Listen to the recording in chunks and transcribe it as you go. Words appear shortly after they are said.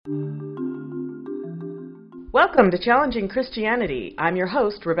Welcome to Challenging Christianity. I'm your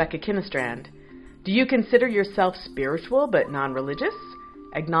host, Rebecca Kinnestrand. Do you consider yourself spiritual but non-religious?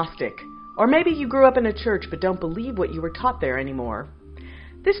 Agnostic? Or maybe you grew up in a church but don't believe what you were taught there anymore?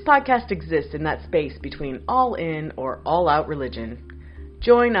 This podcast exists in that space between all-in or all-out religion.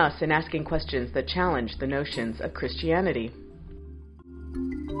 Join us in asking questions that challenge the notions of Christianity.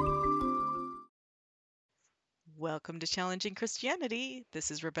 Welcome to Challenging Christianity. This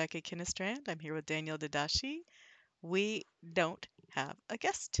is Rebecca Kinnestrand. I'm here with Daniel Dadashi. We don't have a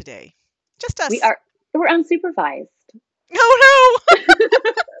guest today. Just us. We're unsupervised. Oh no!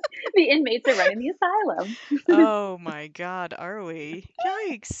 The inmates are running the asylum. Oh my God, are we?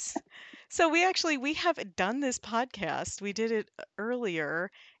 Yikes. So we haven't done this podcast. We did it earlier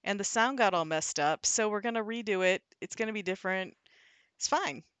and the sound got all messed up. So we're going to redo it. It's going to be different. It's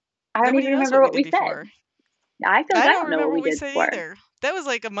fine. I don't Nobody even knows remember what we we did said. before. I I don't don't know remember what we did said before. either. That was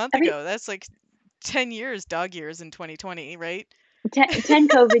like a month ago. That's like 10 years, dog years in 2020, right? 10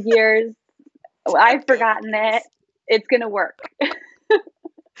 COVID years. I've forgotten years. it. It's going to work.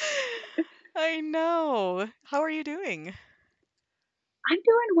 I know. How are you doing? I'm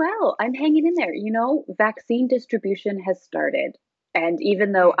doing well. I'm hanging in there. You know, vaccine distribution has started. And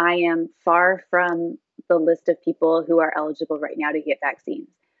even though I am far from the list of people who are eligible right now to get vaccines,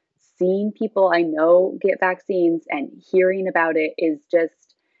 seeing people I know get vaccines and hearing about it is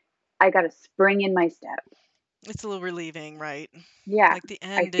just, I got a spring in my step. It's a little relieving, right? Yeah. Like the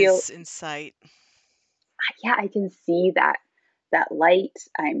end is in sight. Yeah, I can see that light.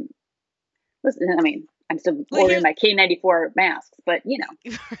 I'm still ordering my K94 masks, but you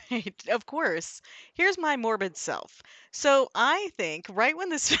know. Right, of course. Here's my morbid self. So I think right when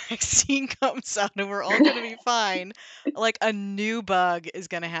this vaccine comes out and we're all going to be fine, like a new bug is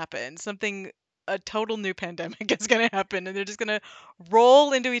going to happen. A total new pandemic is going to happen, and they're just going to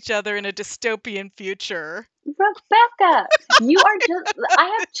roll into each other in a dystopian future. Rebecca,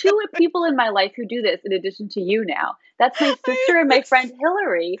 I have two people in my life who do this in addition to you now. That's my sister and my friend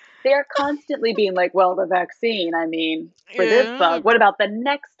Hillary. They are constantly being like, well, the vaccine, for this bug, what about the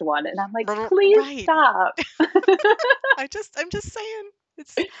next one? And I'm like, please stop. I'm just saying.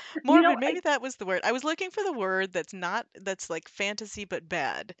 It's morbid. Maybe that was the word. I was looking for the word that's like fantasy but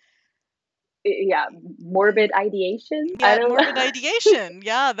bad. Yeah, morbid ideation. Yeah, morbid ideation.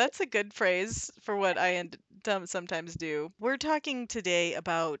 Yeah, that's a good phrase for what I sometimes do. We're talking today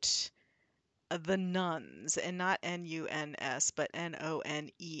about the nuns, and not N-U-N-S, but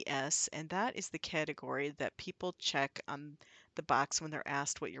N-O-N-E-S, and that is the category that people check on the box when they're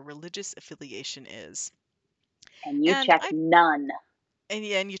asked what your religious affiliation is. And you check none. And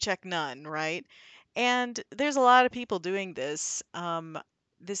you check none, right? And there's a lot of people doing this.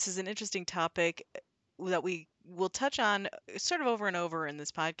 This is an interesting topic that we will touch on sort of over and over in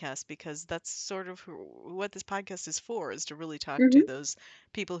this podcast, because that's sort of what this podcast is for, is to really talk to those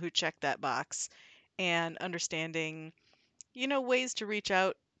people who check that box and understanding, ways to reach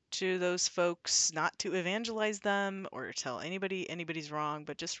out to those folks, not to evangelize them or tell anybody's wrong,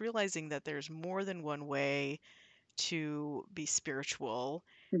 but just realizing that there's more than one way to be spiritual.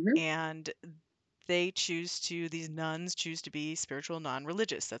 And these nuns choose to be spiritual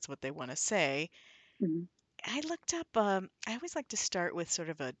non-religious. That's what they want to say. I looked up, I always like to start with sort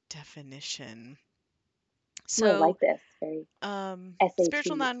of a definition. So I like this. Very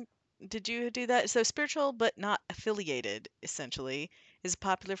spiritual did you do that? So spiritual but not affiliated, essentially, is a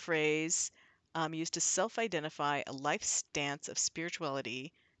popular phrase used to self-identify a life stance of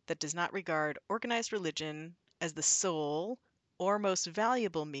spirituality that does not regard organized religion as the sole or most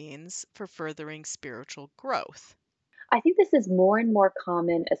valuable means for furthering spiritual growth. I think this is more and more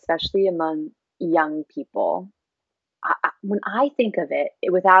common, especially among young people. When I think of it,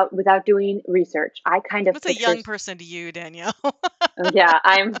 without doing research, I kind of What's a young person to you, Danielle? Yeah,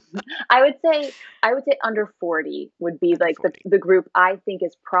 I would say under 40 would be like the group I think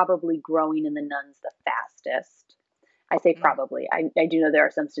is probably growing in the nuns the fastest. I say probably. I do know there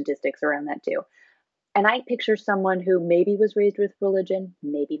are some statistics around that too. And I picture someone who maybe was raised with religion,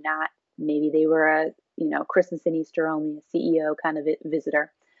 maybe not. Maybe they were a, Christmas and Easter only, a CEO kind of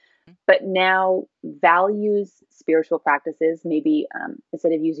visitor, but now values spiritual practices. Maybe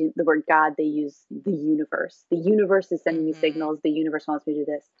instead of using the word God, they use the universe. The universe is sending me signals. The universe wants me to do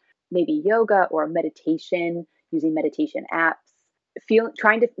this. Maybe yoga or meditation, using meditation apps,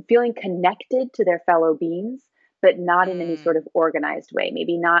 feeling connected to their fellow beings, but not in any sort of organized way.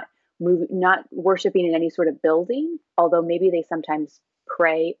 Maybe not worshiping in any sort of building, although maybe they sometimes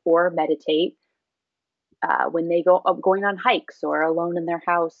pray or meditate when they going on hikes or alone in their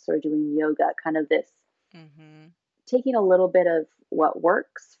house or doing yoga, kind of this taking a little bit of what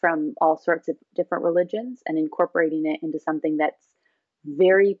works from all sorts of different religions and incorporating it into something that's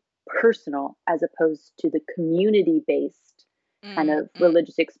very personal as opposed to the community based kind Mm, of mm.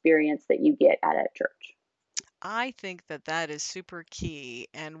 religious experience that you get at a church. I think that that is super key,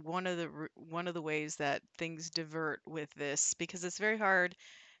 and one of the ways that things divert with this, because it's very hard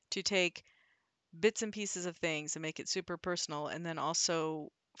to take bits and pieces of things and make it super personal, and then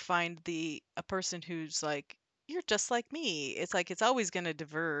also find the a person who's like, you're just like me. It's like it's always going to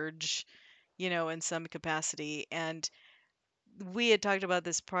diverge, in some capacity. And we had talked about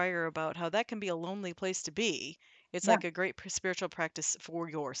this prior about how that can be a lonely place to be. It's Yeah. like a great spiritual practice for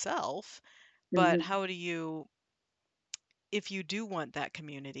yourself, but Hmm. how do you, if you do want that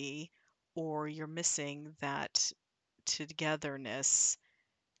community or you're missing that togetherness,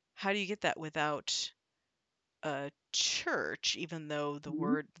 how do you get that without a church, even though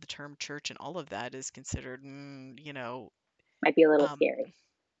Hmm. the term church and all of that is considered, Might be a little um, scary.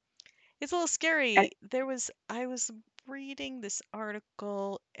 it's a little And scary. I was reading this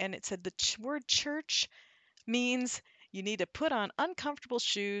article and it said the word church means you need to put on uncomfortable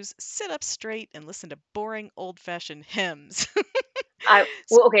shoes, sit up straight, and listen to boring old fashioned hymns.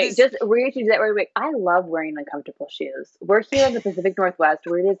 okay, This, just we're going to do that really quick. I love wearing uncomfortable shoes. We're here in the Pacific Northwest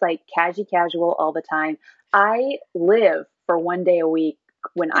where it is like casual all the time. I live for one day a week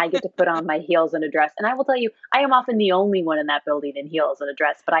when I get to put on my heels and a dress. And I will tell you, I am often the only one in that building in heels and a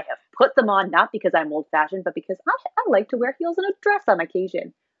dress, but I have put them on not because I'm old fashioned, but because I like to wear heels and a dress on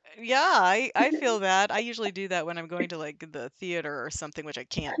occasion. yeah, I feel that. I usually do that when I'm going to like the theater or something, which I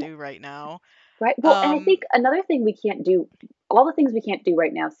can't do right now. Right. Well, and I Um, think another thing we can't do, all the things we can't do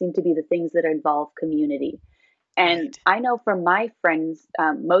right now seem to be the things that involve community. And right. I know from my friends,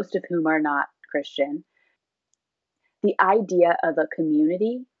 most of whom are not Christian, the idea of a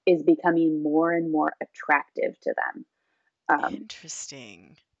community is becoming more and more attractive to them. Um,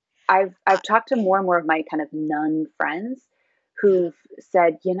 Interesting. I've I, talked to more and more of my kind of nun friends yeah. who've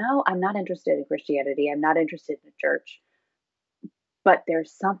said, I'm not interested in Christianity. I'm not interested in a church. But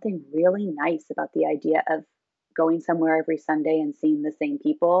there's something really nice about the idea of going somewhere every Sunday and seeing the same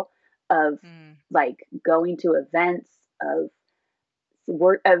people, of Mm, like going to events, of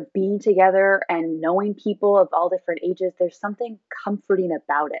being together and knowing people of all different ages. There's something comforting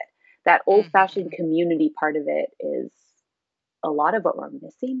about it. That old mhm, fashioned mhm. community part of it is a lot of what we're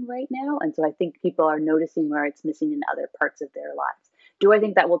missing right now. And so I think people are noticing where it's missing in other parts of their lives. Do I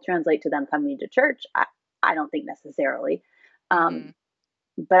think that will translate to them coming to church? I don't think necessarily. Um, Mhm.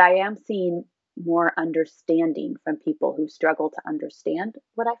 but I am seeing more understanding from people who struggle to understand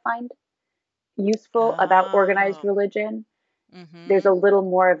what I find useful about organized Oh. religion. There's a Mhm. little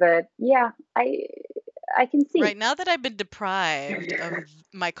more of a, yeah, I can see. Right, now that I've been deprived of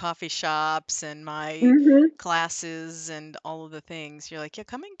my coffee shops and my Hmm. classes and all of the things, you're like, yeah,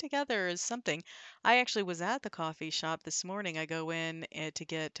 coming together is something. I actually was at the coffee shop this morning. I go in to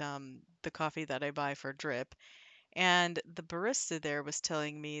get the coffee that I buy for drip, and the barista there was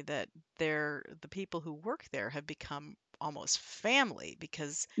telling me that the people who work there have become almost family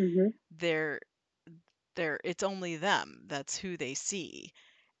because Hmm. they're it's only them. That's who they see.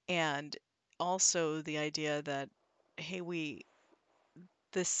 And also the idea that, hey,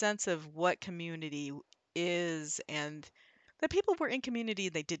 the sense of what community is, and that people were in community,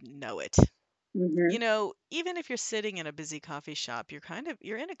 they didn't know it. Hmm. Even if you're sitting in a busy coffee shop,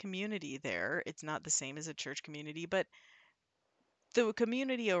 you're in a community there. It's not the same as a church community, but the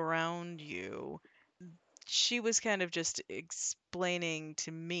community around you, she was kind of just explaining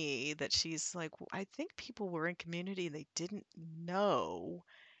to me that she's like, I think people were in community they didn't know,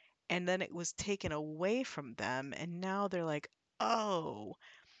 and then it was taken away from them, and now they're like, oh,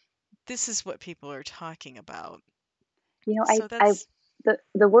 this is what people are talking about. I, So I, that's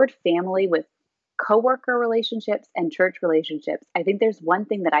the word family with coworker relationships and church relationships, I think there's one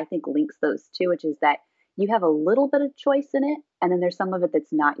thing that I think links those two, which is that you have a little bit of choice in it, and then there's some of it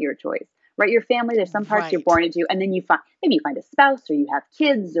that's not your choice. Right, your family. There's some parts you're right. born into, and then maybe you find a spouse or you have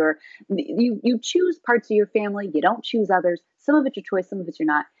kids, or you choose parts of your family. You don't choose others. Some of it's your choice, some of it's you're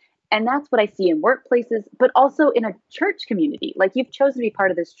not. And that's what I see in workplaces, but also in a church community. Like you've chosen to be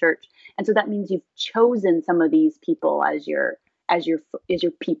part of this church, and so that means you've chosen some of these people as your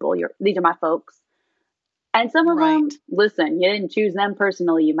people. These are my folks. And some of them, Right. listen, you didn't choose them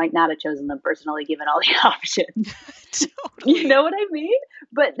personally. You might not have chosen them personally, given all the options. You Totally. know what I mean?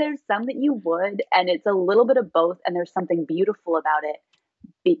 But there's some that you would, and it's a little bit of both. And there's something beautiful about it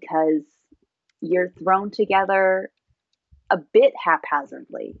because you're thrown together a bit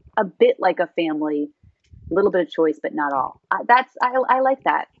haphazardly, a bit like a family, a little bit of choice, but not all. I like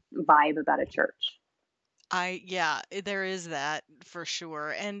that vibe about a church. There is that for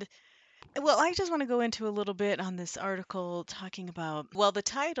sure. And well, I just want to go into a little bit on this article talking about, well, the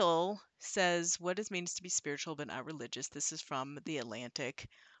title says what it means to be spiritual but not religious. This is from The Atlantic.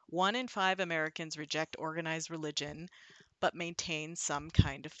 1 in 5 Americans reject organized religion but maintain some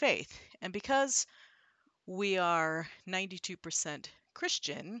kind of faith. And because we are 92%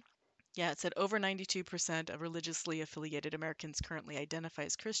 Christian, yeah, it said over 92% of religiously affiliated Americans currently identify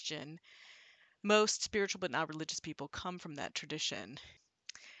as Christian. Most spiritual but not religious people come from that tradition.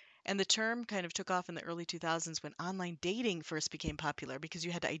 And the term kind of took off in the early 2000s when online dating first became popular because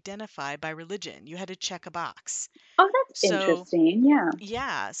you had to identify by religion. You had to check a box. Oh, that's So, interesting. Yeah.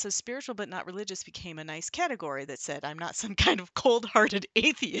 yeah, so spiritual but not religious became a nice category that said, I'm not some kind of cold hearted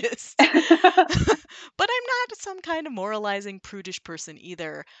atheist, but I'm not some kind of moralizing, prudish person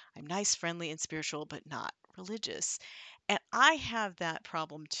either. I'm nice, friendly, and spiritual, but not religious. And I have that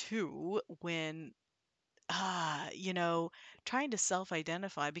problem too when you know, trying to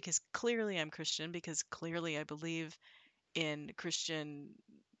self-identify because clearly I'm Christian, because clearly I believe in Christian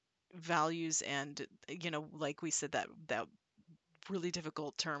values and, like we said, that really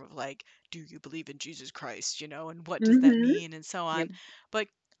difficult term of like, do you believe in Jesus Christ, and what does that Mm-hmm. mean and so Yep. on. But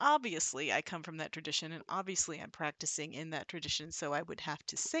obviously I come from that tradition and obviously I'm practicing in that tradition, so I would have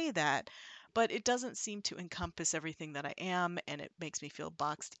to say that. But it doesn't seem to encompass everything that I am, and it makes me feel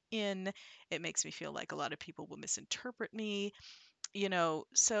boxed in. It makes me feel like a lot of people will misinterpret me,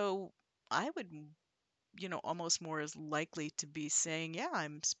 so I would, almost more is likely to be saying, yeah,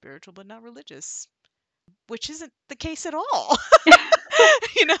 I'm spiritual but not religious, which isn't the case at all.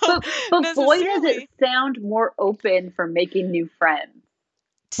 you know, But boy, does it necessarily. sound more open for making new friends.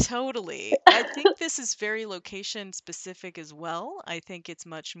 Totally. I think this is very location specific as well. I think it's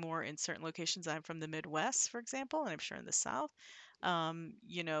much more in certain locations. I'm from the Midwest, for example, and I'm sure in the South.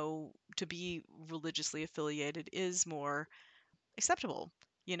 To be religiously affiliated is more acceptable.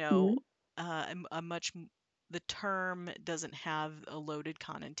 You know, Mm-hmm. a much the term doesn't have a loaded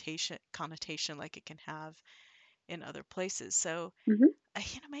connotation like it can have in other places. So, Mm-hmm.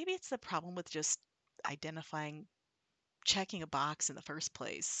 maybe it's the problem with just identifying, checking a box in the first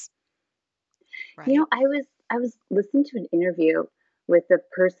place, right? I was listening to an interview with a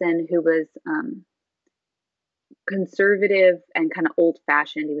person who was conservative and kind of old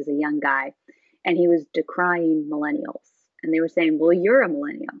fashioned. He was a young guy, and he was decrying millennials. And they were saying, "Well, you're a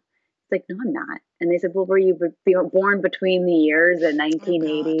millennial." It's like, "No, I'm not." And they said, "Well, were you born between the years of Oh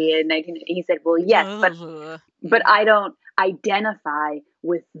God. 1980 and 19?" He said, "Well, yes, Ugh. but I don't identify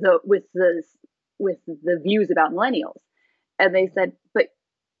with the views about millennials." And they said, "But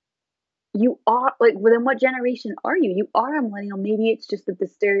you are like, well, then what generation are you? You are a millennial. Maybe it's just that the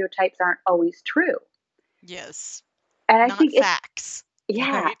stereotypes aren't always true." Yes. And I Not think it's, facts,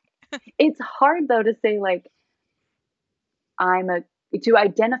 yeah, right? it's hard though to say like I'm a to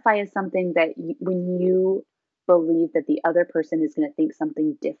identify as something that when you believe that the other person is going to think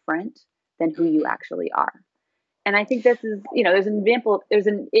something different than who you hmm actually are. And I think this is, there's an example, there's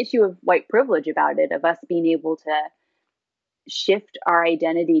an issue of white privilege about it, of us being able to shift our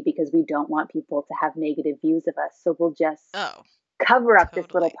identity because we don't want people to have negative views of us. So we'll just Oh, cover up this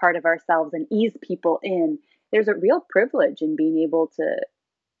little totally. part of ourselves and ease people in. There's a real privilege in being able to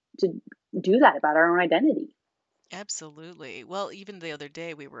do that about our own identity. Absolutely. Well, even the other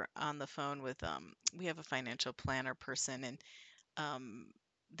day we were on the phone with we have a financial planner person, and um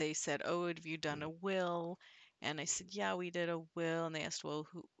they said, "Oh, have you done a will?" And I said, "Yeah, we did a will." And they asked, "Well,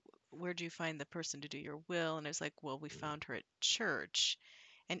 where'd you find the person to do your will?" And I was like, "Well, we found her at church."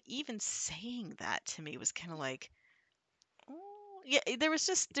 And even saying that to me was kind of like, oh, yeah, there's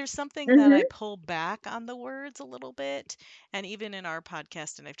something that I Mm-hmm. pull back on the words a little bit. And even in our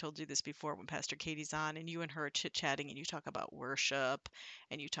podcast, and I've told you this before when Pastor Katie's on and you and her are chit-chatting and you talk about worship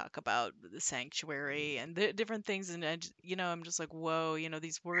and you talk about the sanctuary and the different things. And I'm just like, whoa,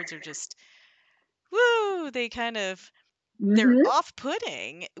 these words are just, woo, they're Mm-hmm.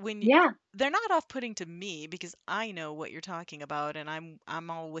 off-putting Yeah. they're not off-putting to me because I know what you're talking about and I'm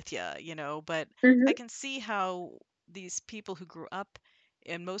all with you, but I Mm-hmm. can see how these people who grew up,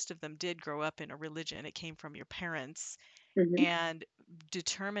 and most of them did grow up in a religion, it came from your parents, Mm-hmm. and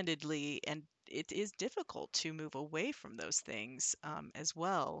determinedly, and it is difficult to move away from those things as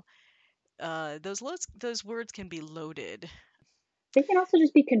well. Those words can be loaded They can also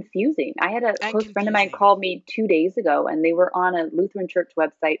just be confusing. I had a and close friend of mine confusing. call me 2 days ago, and they were on a Lutheran church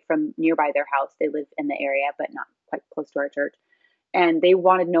website from nearby their house. They live in the area, but not quite close to our church. And they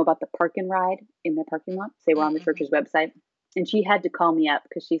wanted to know about the park and ride in their parking lot. So they were on the Mm-hmm. church's website. And she had to call me up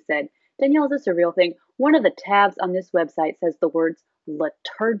because she said, "Danielle, is this a real thing? One of the tabs on this website says the words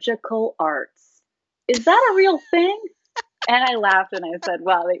liturgical arts." is that a real thing? And I laughed and I said,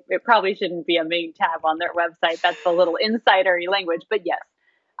 well, it probably shouldn't be a main tab on their website. That's the little insidery language. But yes,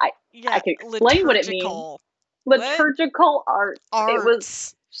 I I Yeah, can explain what it means. liturgical. What? Liturgical arts.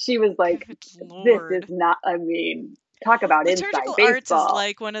 Arts. She was like, Good this is Lord. not, I mean, talk about inside Liturgical arts is baseball.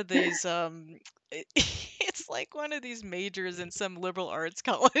 like one of these it's like one of these majors in some liberal arts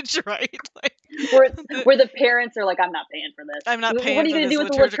college, right? Like Where, the, where the parents are like, I'm not paying for this. I'm not What paying are you for going to this do with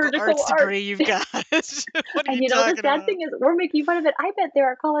the liturgical liturgical arts arts? degree you've got. What are And you the talking sad about? thing is, we're making fun of it. I bet there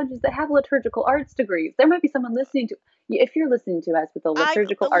are colleges that have liturgical arts degrees. There might be someone listening to, if you're listening to us with a I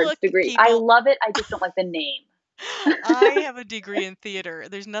liturgical arts look, degree. I people, love it. I just don't like the name. I have a degree in theater.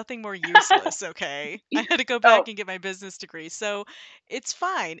 There's nothing more useless, okay? I had to go back Oh, and get my business degree. So it's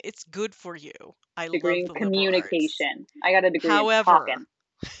fine. It's good for you. I degree love in the liberal arts. communication. I got a degree in However, talking.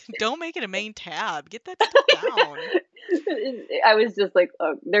 don't make it a main tab. Get that stuff down. I was just like,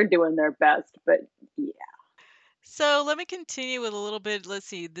 oh, they're doing their best, but yeah. So let me continue with a little bit. Let's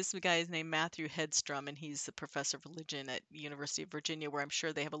see. This guy is named Matthew Hedstrom, and he's the professor of religion at University of Virginia, where I'm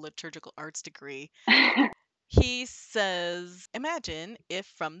sure they have a liturgical arts degree. He says, imagine if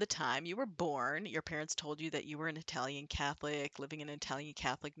from the time you were born, your parents told you that you were an Italian Catholic living in an Italian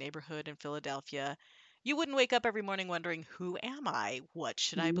Catholic neighborhood in Philadelphia. You wouldn't wake up every morning wondering, who am I? What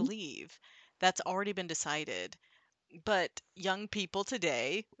should I Mhm. believe? That's already been decided. But young people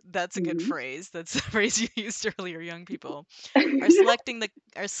today, that's a good Mhm. phrase. That's the phrase you used earlier, young people, are selecting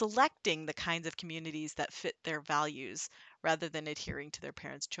the kinds of communities that fit their values rather than adhering to their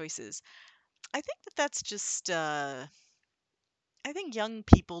parents' choices. I think that that's just I think young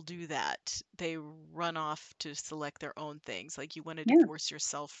people do that. They run off to select their own things. Like you want to Yeah. divorce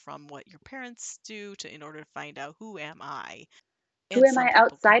yourself from what your parents do to in order to find out who am I. Who And am some I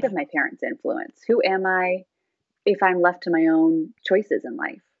people outside kind of of my parents' influence? Who am I if I'm left to my own choices in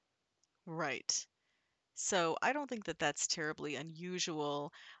life? right. So I don't think that that's terribly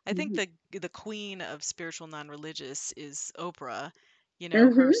unusual. I think Mhm. the queen of spiritual non-religious is Oprah. You know,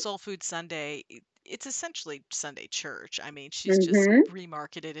 her Mhm. Soul Food Sunday, it's essentially Sunday church. I mean, she's just Mhm.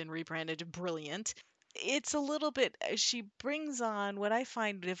 remarketed and rebranded brilliant. It's a little bit, she brings on, what I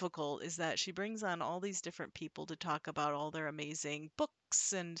find difficult is that she brings on all these different people to talk about all their amazing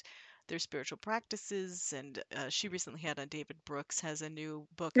books and their spiritual practices. And she recently had on David Brooks has a new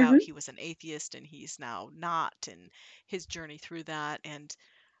book out. Mhm. He was an atheist and he's now not, and his journey through that. And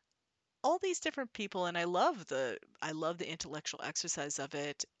all these different people, and I love the intellectual exercise of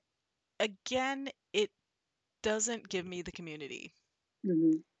it. Again, it doesn't give me the community.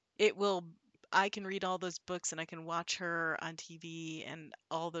 Mhm. It will I can read all those books and I can watch her on TV and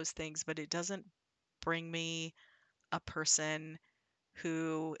all those things, but it doesn't bring me a person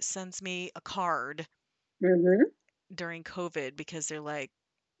who sends me a card Mhm. during COVID because they're like,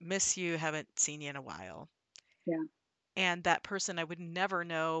 miss you, haven't seen you in a while. Yeah. And that person I would never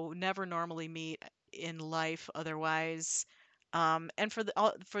know, never normally meet in life otherwise. And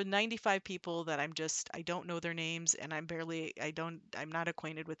for 95 people that I don't know their names and I'm not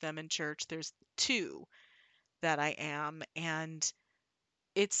acquainted with them in church. There's two that I am, and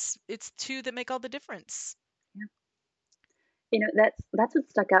it's two that make all the difference. Yeah. That's what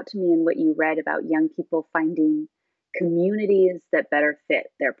stuck out to me in what you read about young people finding communities that better fit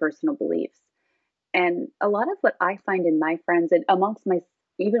their personal beliefs. And a lot of what I find in my friends and amongst my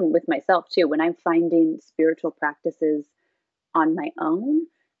even with myself too, when I'm finding spiritual practices on my own,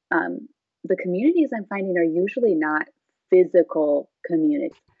 um, the communities I'm finding are usually not physical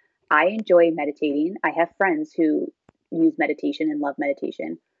communities. I enjoy meditating. I have friends who use meditation and love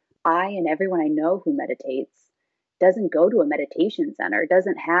meditation. I and everyone I know who meditates doesn't go to a meditation center,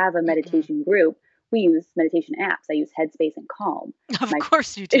 doesn't have a Mm-mm. meditation group. We use meditation apps. I use Headspace and Calm. Of My,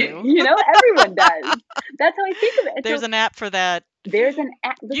 course you do. everyone does. That's how I think of it. And There's so an app for that. there's an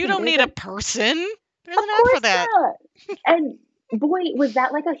app. You Listen, don't there's need a an person. There's of an app for course that. not. And boy, was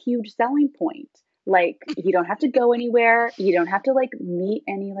that like a huge selling point. Like you don't have to go anywhere. You don't have to like meet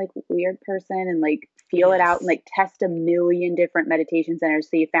any like weird person and like feel it out and Yes. like test a million different meditation centers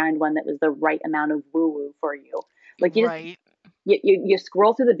so you found one that was the right amount of woo woo for you. Like you just Right. you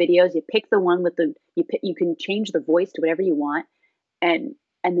scroll through the videos, you pick the one with the you can change the voice to whatever you want and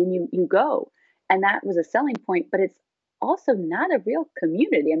then you go. And that was a selling point, but it's also not a real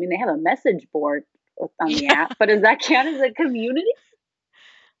community. I mean, they have a message board on the Yeah. app, but does that count as a community?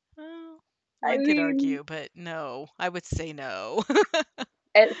 Well, I one could mean, argue, but no. I would say no.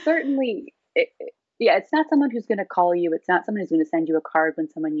 it certainly, yeah, it's not someone who's going to call you. It's not someone who's going to send you a card when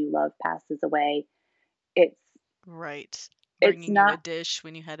someone you love passes away. It's Right. it's Bringing you a not, dish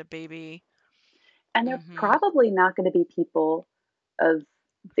when you had a baby. and they're Mhm. probably not going to be people of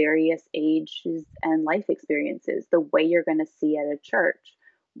various ages and life experiences, the way you're going to see at a church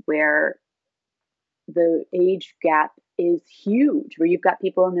where the age gap is huge, where you've got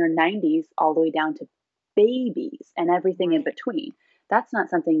people in their 90s all the way down to babies and everything in Right. between. That's not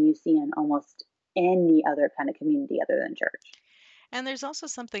something you see in almost any other kind of community other than church. And there's also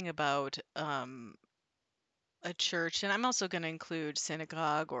something about a church, and I'm also going to include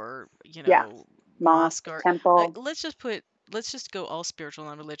synagogue or, Yeah. mosque, Mosque, or temple. let's just go all spiritual,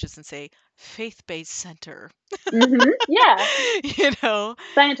 non-religious, and say faith-based center. Yeah. You know,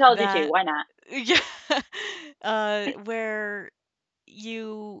 Scientology too. that, Why not? yeah, where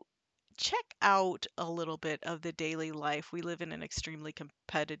you check out a little bit of the daily life. We live in an extremely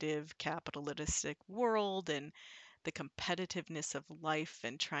competitive, capitalistic world, and the competitiveness of life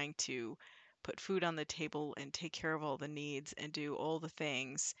and trying to put food on the table and take care of all the needs and do all the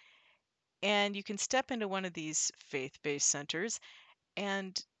things. And you can step into one of these faith-based centers,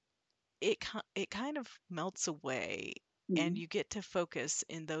 and it kind of melts away, and Mhm. you get to focus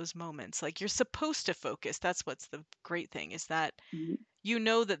in those moments like you're supposed to focus. That's what's the great thing, is that Mhm.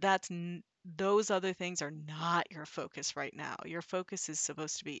 those other things are not your focus right now. Your focus is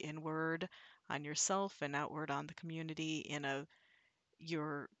supposed to be inward on yourself and outward on the community.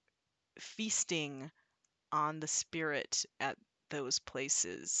 You're feasting on the spirit at those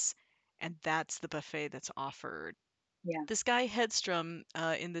places, and that's the buffet that's offered. Yeah. This guy Hedstrom,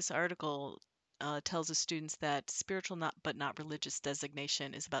 in this article, tells his students that spiritual but not religious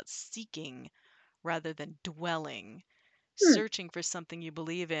designation is about seeking rather than dwelling, Hmm. searching for something you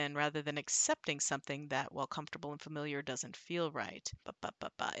believe in rather than accepting something that, while comfortable and familiar, doesn't feel right.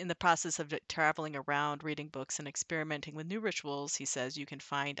 In the process of traveling around, reading books, and experimenting with new rituals, he says you can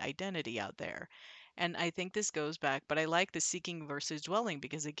find identity out there. And I think this goes back, but I like the seeking versus dwelling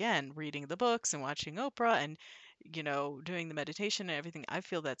because, again, reading the books and watching Oprah and, doing the meditation and everything, I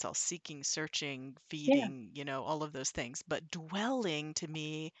feel that's all seeking, searching, Yeah. feeding, all of those things. But dwelling, to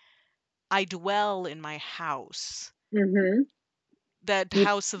me, I dwell in my house, Mhm. that You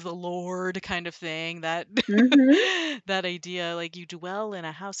house of the Lord kind of thing, that mhm. that idea, like you dwell in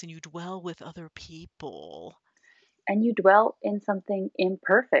a house and you dwell with other people. And you dwell in something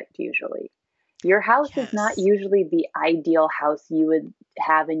imperfect usually. Your house is not Yes. usually the ideal house you would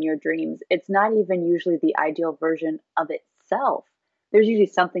have in your dreams. It's not even usually the ideal version of itself. There's usually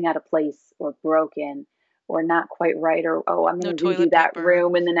something out of place or broken or not quite right, or oh, I'm No going to redo toilet that paper.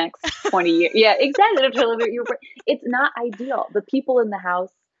 room in the next 20 years. Yeah, exactly. It's not ideal. The people in the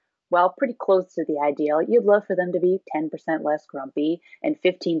house, well, pretty close to the ideal. You'd love for them to be 10% less grumpy and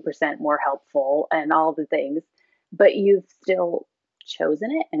 15% more helpful and all the things, but you've still chosen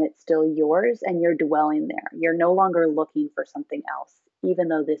it and it's still yours and you're dwelling there. You're no longer looking for something else, even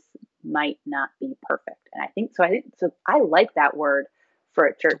though this might not be perfect. And I like that word for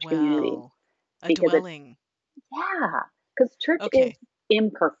a church community Dwell. A because it's, dwelling. yeah, because church is Okay.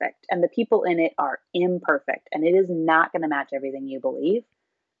 imperfect and the people in it are imperfect and it is not going to match everything you believe.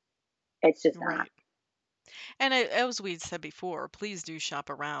 It's just not. Right. And as we said before, please do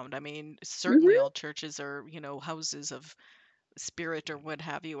shop around. I mean, certainly Hmm. all churches are, houses of spirit or what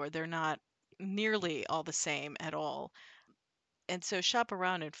have you, or they're not nearly all the same at all. And so shop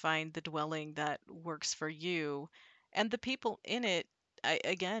around and find the dwelling that works for you and the people in it.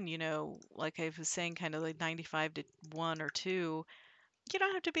 Again, like I was saying, kind of like 95 to 1 or 2, you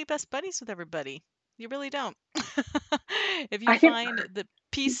don't have to be best buddies with everybody. You really don't. If you I can, find the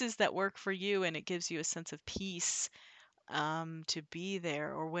pieces that work for you and it gives you a sense of peace, to be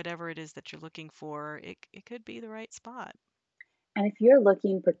there, or whatever it is that you're looking for, it could be the right spot. and if you're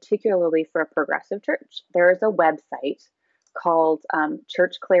looking particularly for a progressive church, there is a website called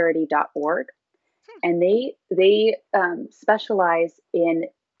churchclarity.org, Hmm. and they specialize in,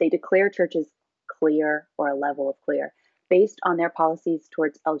 they declare churches clear or a level of clear based on their policies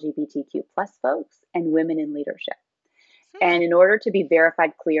towards LGBTQ plus folks and women in leadership. Hmm. And in order to be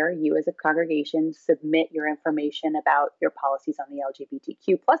verified clear, you as a congregation submit your information about your policies on the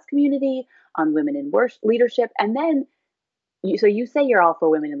LGBTQ plus community, on women in leadership, and then so you say you're all for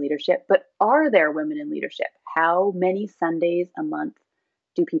women in leadership, but are there women in leadership? How many Sundays a month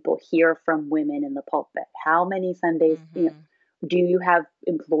do people hear from women in the pulpit? How many Sundays, Hmm. do you have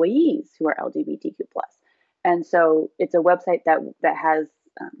employees who are LGBTQ plus? And so it's a website that has,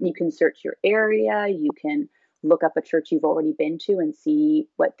 you can search your area, you can look up a church you've already been to and see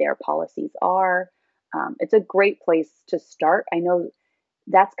what their policies are. It's a great place to start. I know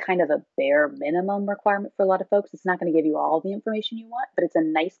that's kind of a bare minimum requirement for a lot of folks. It's not going to give you all the information you want, but it's a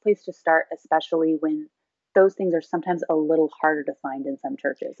nice place to start, especially when those things are sometimes a little harder to find in some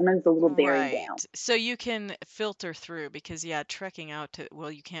churches. Sometimes a little buried Right. down. So you can filter through because, yeah, trekking out to,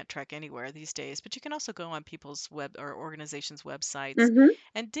 well, you can't trek anywhere these days, but you can also go on people's web or organizations' websites Hmm.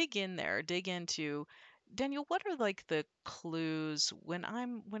 and dig in there, dig into, Daniel, what are like the clues when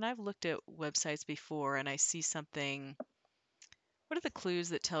I've looked at websites before and I see something, what are the clues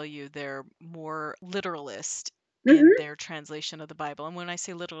that tell you they're more literalist in Hmm. their translation of the Bible? And when I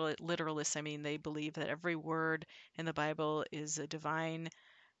say literalist, I mean they believe that every word in the Bible is a divine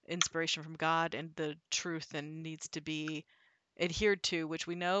inspiration from God and the truth and needs to be adhered to, which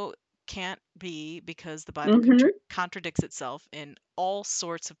we know can't be because the Bible Hmm. contradicts itself in all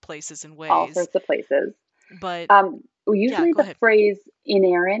sorts of places and All ways. sorts of places. But yeah, Usually go the ahead. phrase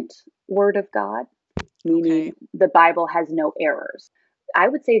inerrant word of God, Okay. meaning the Bible has no errors. I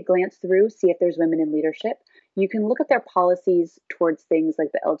would say glance through, see if there's women in leadership. You can look at their policies towards things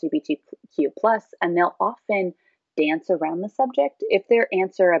like the LGBTQ plus, and they'll often dance around the subject. If their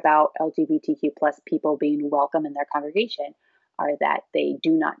answer about LGBTQ plus people being welcome in their congregation are that they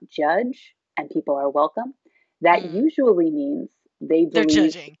do not judge and people are welcome, that Mm, usually means they they're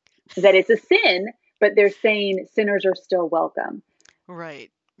believe judging. that it's a sin, but they're saying sinners are still welcome,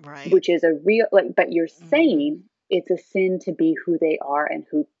 Right. Right. which is a real, like, but you're Mm-hmm. saying it's a sin to be who they are and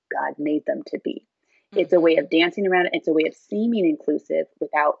who God made them to be. It's a way Mm-hmm. of dancing around it. It's a way of seeming inclusive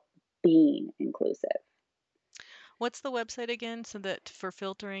without being inclusive. What's the website again so that for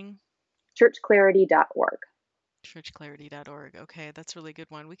filtering? Churchclarity.org. Churchclarity.org. Okay, that's a really good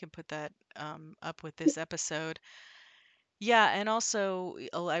one. We can put that up with this episode. Yeah, and also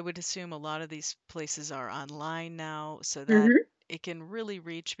I would assume a lot of these places are online now so that Hmm. it can really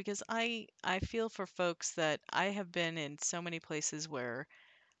reach because I feel for folks that I have been in so many places where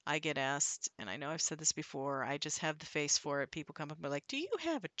I get asked, and I know I've said this before, I just have the face for it. People come up and be like, "Do you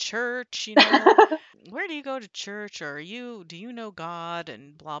have a church? Where do you go to church? Or do you know God?"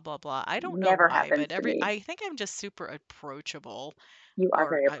 And blah blah blah. I don't know Never why, happens but to me. I think I'm just super approachable, You are or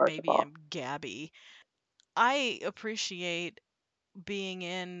very maybe approachable. I'm Gabby. I appreciate being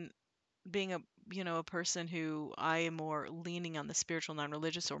in being a person who I am more leaning on the spiritual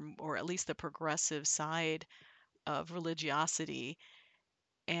non-religious or at least the progressive side of religiosity,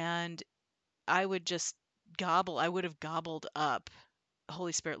 and I would have gobbled up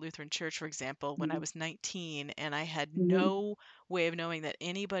Holy Spirit Lutheran Church, for example, when I Mhm. was 19 and I had Mhm. no way of knowing that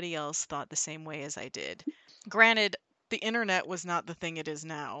anybody else thought the same way as I did. Granted, the internet was not the thing it is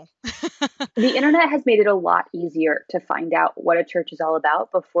now. The internet has made it a lot easier to find out what a church is all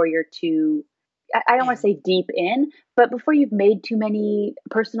about before you're too, I don't want to In. say deep in, but before you've made too many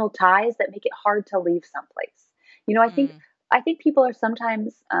personal ties that make it hard to leave someplace. You know, Mm, I think people are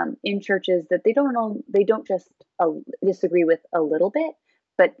sometimes in churches that they don't know, they don't just disagree with a little bit,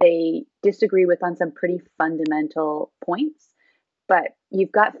 but they disagree with on some pretty fundamental points. But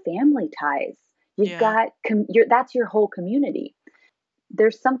you've got family ties. You've yeah. got that's your whole community.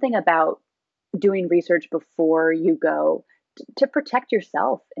 There's something about doing research before you go to protect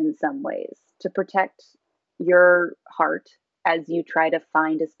yourself in some ways, to protect your heart as you try to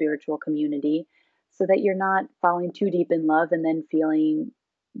find a spiritual community so that you're not falling too deep in love and then feeling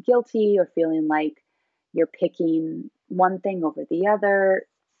guilty or feeling like you're picking one thing over the other.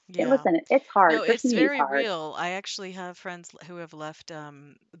 Yeah. Listen, it's hard. No, it's Christianity is very hard. real. I actually have friends who have left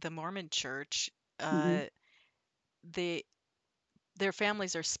the Mormon church. Hmm. Uh, they their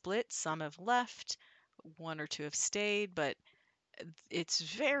families are split. Some have left, one or two have stayed, but it's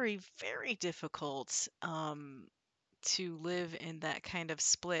very, very difficult to live in that kind of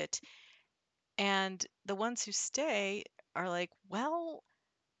split. And the ones who stay are like, well,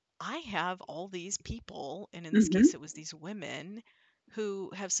 I have all these people, and in this Hmm. case, it was these women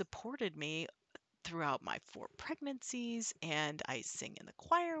who have supported me throughout my 4 pregnancies, and I sing in the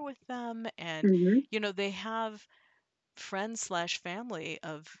choir with them. And, Hmm. they have friends slash family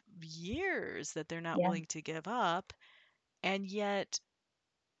of years that they're not Yeah. willing to give up. And yet,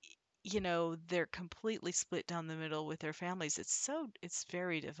 they're completely split down the middle with their families. It's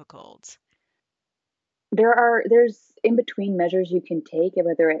very difficult. There's in between measures you can take,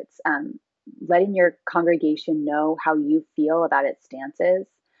 whether it's letting your congregation know how you feel about its stances.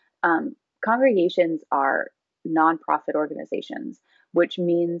 Congregations are nonprofit organizations, which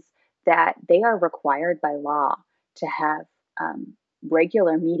means that they are required by law to have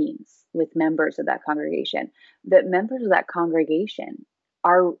regular meetings with members of that congregation. That members of that congregation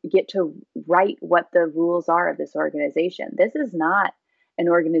are get to write what the rules are of this organization. This is not an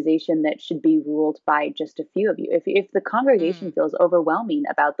organization that should be ruled by just a few of you. If the congregation Mm, feels overwhelming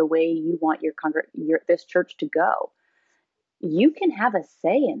about the way you want your this church to go, you can have a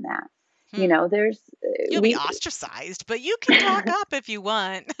say in that. You Hmm. know, there's You'll be we ostracized, but you can talk up if you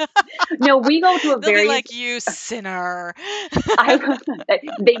want. no, we go to a They'll be very like, "You sinner." I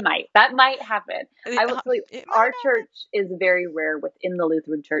they might. That might happen. It, I will tell you, it might our happen. church is very rare within the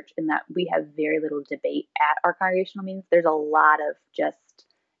Lutheran Church in that we have very little debate at our congregational meetings. There's a lot of just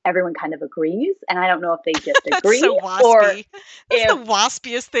everyone kind of agrees, and I don't know if they just That's agree so or waspy. That's if the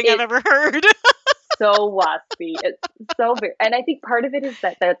waspiest thing I've it's ever heard. so waspy. It's so very, and I think part of it is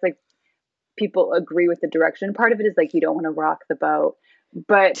that that's like people agree with the direction. Part of it is like you don't want to rock the boat,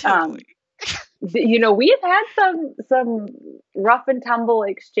 but Totally. you know, we have had some rough and tumble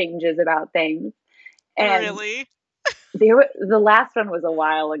exchanges about things, and Really? the last one was a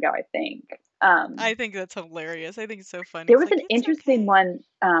while ago, I think. I think that's hilarious. I think it's so funny. There It's was like, an it's interesting okay. one.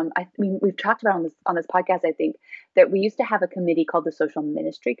 I mean, we've talked about on this podcast. I think that we used to have a committee called the Social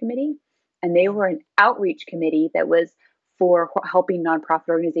Ministry Committee, and they Mm, were an outreach committee that was for helping nonprofit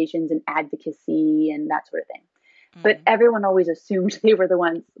organizations and advocacy and that sort of thing. But mm. everyone always assumed they were the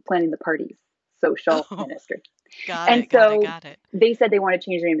ones planning the parties, social Oh, ministry. got And it, got it, so got it. they said they want to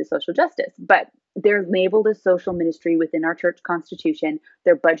change their name to social justice, but they're labeled as social ministry within our church constitution.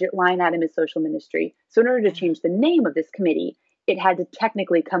 Their budget line item is social ministry. So in order to Yeah. change the name of this committee, it had to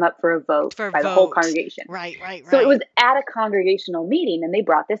technically come up for a vote For by the whole vote. congregation. Right, right, So it was right. at a congregational meeting and they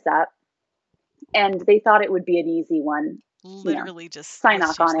brought this up and they thought it would be an easy one, you know, Literally just sign let's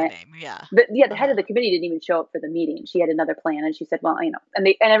off change on the it. name. Yeah. But yeah, the head of Uh-huh. the committee didn't even show up for the meeting. She had another plan, and she said, "Well, you know," and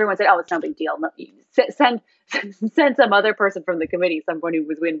everyone said, "Oh, it's no big deal. No, send send some other person from the committee, someone who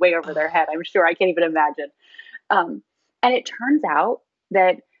was way over their head. I'm sure. I can't even imagine." Um, and it turns out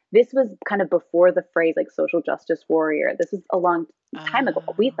that this was kind of before the phrase like social justice warrior. This was a long time ago,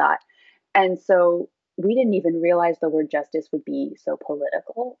 we Oh, thought, and so we didn't even realize the word justice would be so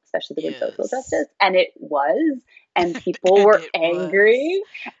political, especially the word social yes. justice. And it was, and people And were it was. angry,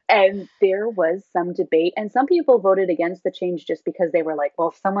 and there was some debate. And some people voted against the change just because they were like, well,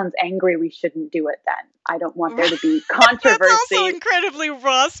 if someone's angry, we shouldn't do it then. I don't want there to be That's also controversy. incredibly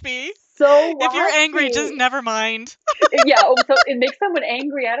waspy. So If you're angry, just waspy. never mind. Yeah, so it makes someone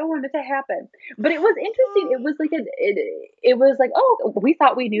angry. I don't want it to happen. But it was interesting. It was like it was like, oh, we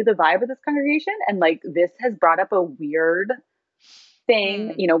thought we knew the vibe of this congregation, and like this has brought up a weird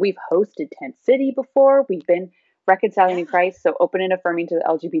thing. Hmm. You know, we've hosted Tent City before. We've been reconciling Yeah, in Christ, so open and affirming to the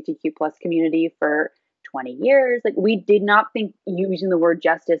LGBTQ plus community for 20 years. Like we did not think using the word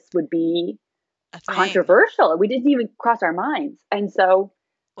justice would be a thing. controversial. We didn't even cross our minds. And so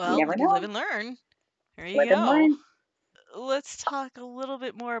you Well, never you live know. and learn. There you Live and go. learn. Let's talk a little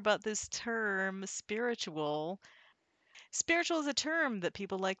bit more about this term, spiritual. Spiritual is a term that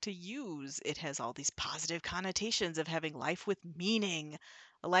people like to use. It has all these positive connotations of having life with meaning,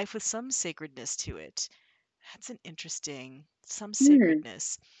 a life with some sacredness to it. That's an interesting, some Hmm.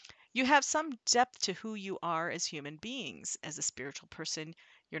 sacredness. You have some depth to who you are as human beings. As a spiritual person,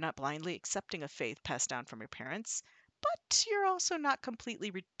 you're not blindly accepting a faith passed down from your parents, but you're also not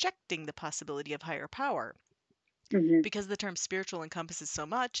completely rejecting the possibility of higher power. Hmm. Because the term spiritual encompasses so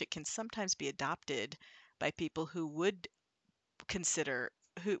much, it can sometimes be adopted by people who would consider,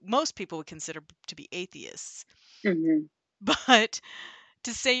 who most people would consider to be atheists. Hmm. But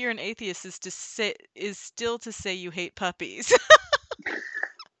to say you're an atheist is still to say you hate puppies.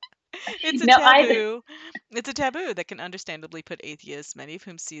 It's a No, I taboo. It's a taboo that can understandably put atheists, many of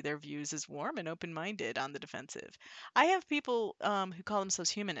whom see their views as warm and open-minded, on the defensive. I have people who call themselves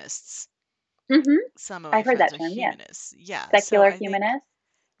humanists. hmm Some of my I've heard friends that are term. Yes, humanists. Yeah, so secular I think, humanist.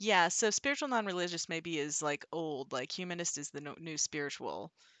 yeah, so spiritual non-religious maybe is like old, like humanist is the new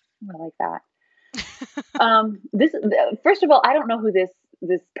spiritual. I like that. This first of all, I don't know who this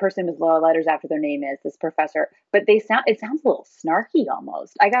person with low letters after their name is. This professor, but it sounds a little snarky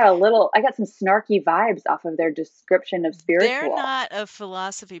almost. I got some snarky vibes off of their description of They're spiritual. not a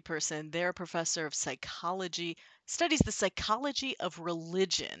philosophy person. They're a professor of psychology, studies the psychology of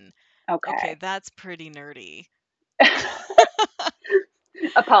religion. Okay, Okay. that's pretty nerdy.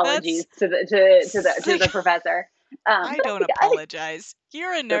 Apologies That's to the psych- professor. I But don't I think apologize.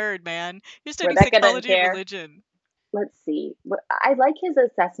 You're a nerd, man. You're studying Rebecca doesn't psychology of care. religion. Let's see. I like his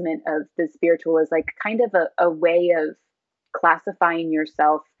assessment of the spiritual as like kind of a way of classifying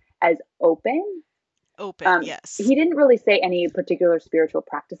yourself as open. Open, yes. He didn't really say any particular spiritual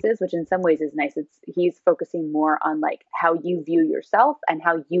practices, which in some ways is nice. He's focusing more on like how you view yourself and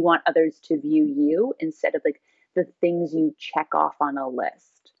how you want others to view you instead of like the things you check off on a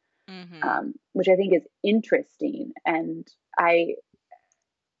list, Mm-hmm. which I think is interesting. And I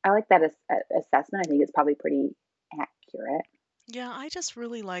I like that assessment. I think it's probably pretty accurate. Yeah, I just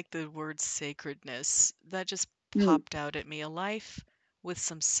really like the word sacredness. That just Hmm. popped out at me. A life with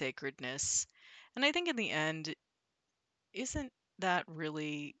some sacredness. And I think in the end, isn't that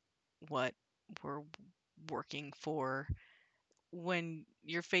really what we're working for when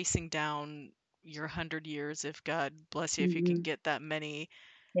you're facing down your 100 years, if God bless you, if you can Hmm. get that many?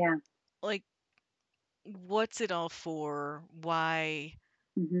 Yeah. Like, what's it all for? Why?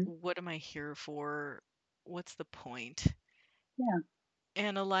 Hmm. What am I here for? What's the point? Yeah.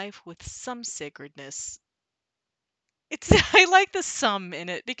 And a life with some sacredness. It's I like the some in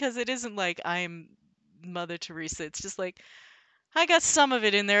it because it isn't like I'm Mother Teresa. It's just like I got some of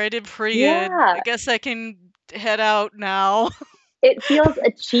it in there. I did pretty good. I Yeah. guess I can head out now. It feels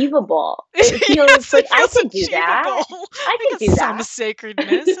achievable. It feels Yes, like it I feels could do that. achievable. I I could got do some that.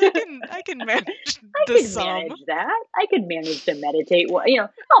 sacredness. I can manage I the could some. manage that. I could manage to meditate. Well,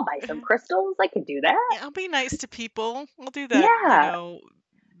 I'll buy some crystals. I could do that. Yeah, I'll be nice to people. I'll do that, Yeah.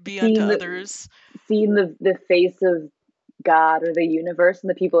 be unto Seeing the others. seeing the face of God or the universe and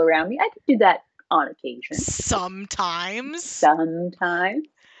the people around me, I could do that on occasion, Sometimes. sometimes.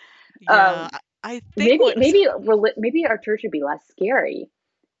 Yeah, Um, I think maybe what's maybe maybe our church would be less scary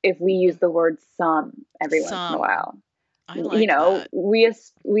if we use the word "some" every once in a some. while. I like that.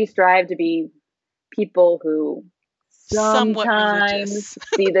 We strive to be people who Somewhat sometimes religious.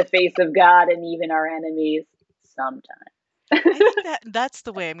 see the face of God and even our enemies sometimes. I think that's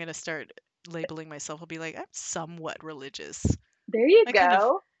the way I'm gonna start labeling myself. I'll be like, I'm somewhat religious. There you That kind of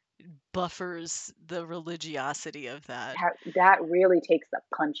go. buffers the religiosity of that. That really takes the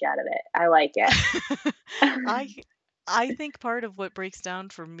punch out of it. I like it. I I think part of what breaks down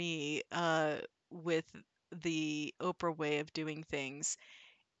for me with the Oprah way of doing things,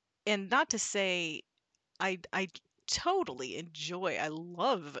 and not to say I totally enjoy, I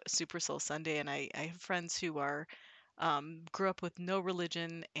love Super Soul Sunday, and I have friends who are grew up with no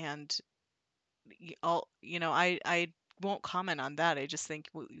religion, and all I won't comment on that. I just think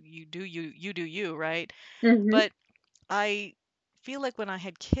you do you do you, right? Hmm. But I feel like when I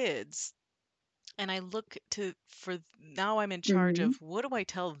had kids and I look to for now I'm in charge Hmm. of what do I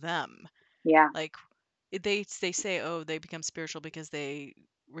tell them? Yeah. Like they say, oh, they become spiritual because they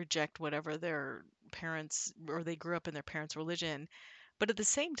reject whatever their parents or they grew up in their parents' religion. But at the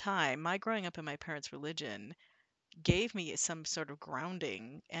same time, my growing up in my parents' religion gave me some sort of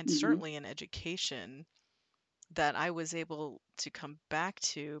grounding and Hmm. certainly an education that I was able to come back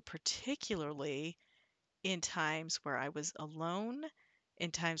to, particularly in times where I was alone,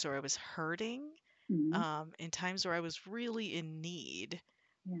 in times where I was hurting, Hmm. in times where I was really in need.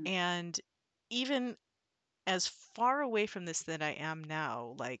 Yeah. And even as far away from this that I am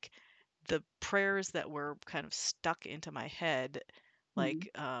now, like the prayers that were kind of stuck into my head, Hmm. like,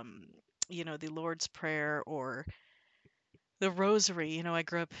 the Lord's Prayer or the Rosary, I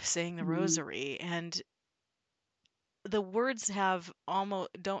grew up saying the Hmm. Rosary, and the words have almost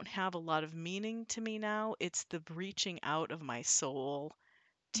don't have a lot of meaning to me now. It's the reaching out of my soul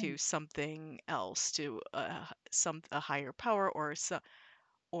Yeah. to something else, to a higher power, or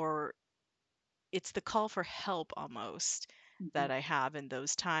it's the call for help almost Hmm. that I have in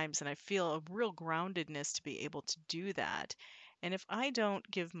those times, and I feel a real groundedness to be able to do that. And if I don't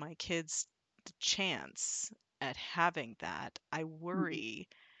give my kids the chance at having that, I Hmm. worry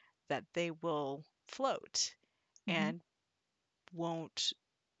that they will float Hmm. and won't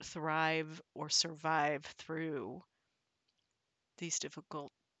thrive or survive through these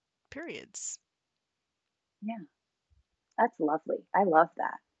difficult periods. Yeah. That's lovely. I love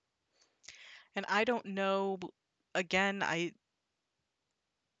that. And I don't know, again, I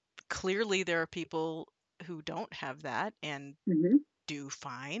clearly there are people who don't have that and Hmm. do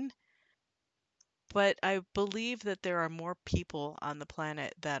fine. But I believe that there are more people on the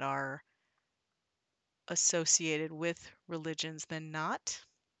planet that are associated with religions than not.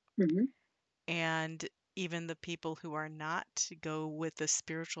 Hmm. And even the people who are not go with the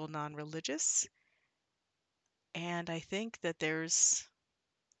spiritual non religious. And I think that there's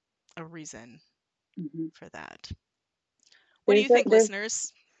a reason Hmm. for that. What do you think, There's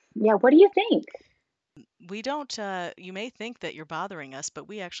listeners? yeah. What do you think? We don't, you may think that you're bothering us, but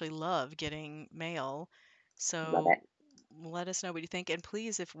we actually love getting mail. Love So it. let us know what you think. And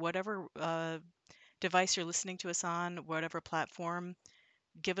please, if whatever device you're listening to us on, whatever platform,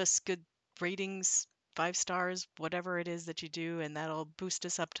 give us good ratings, 5 stars, whatever it is that you do, and that'll boost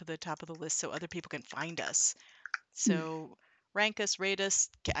us up to the top of the list so other people can find us. So rank us, rate us.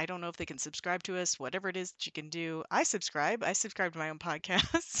 I don't know if they can subscribe to us, whatever it is that you can do. I subscribe. I subscribe to my own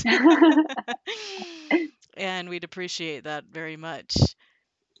podcast. And we'd appreciate that very much.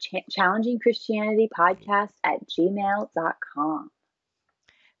 Challenging Christianity podcast at gmail.com.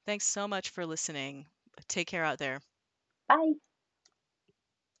 Thanks so much for listening. Take care out there. Bye.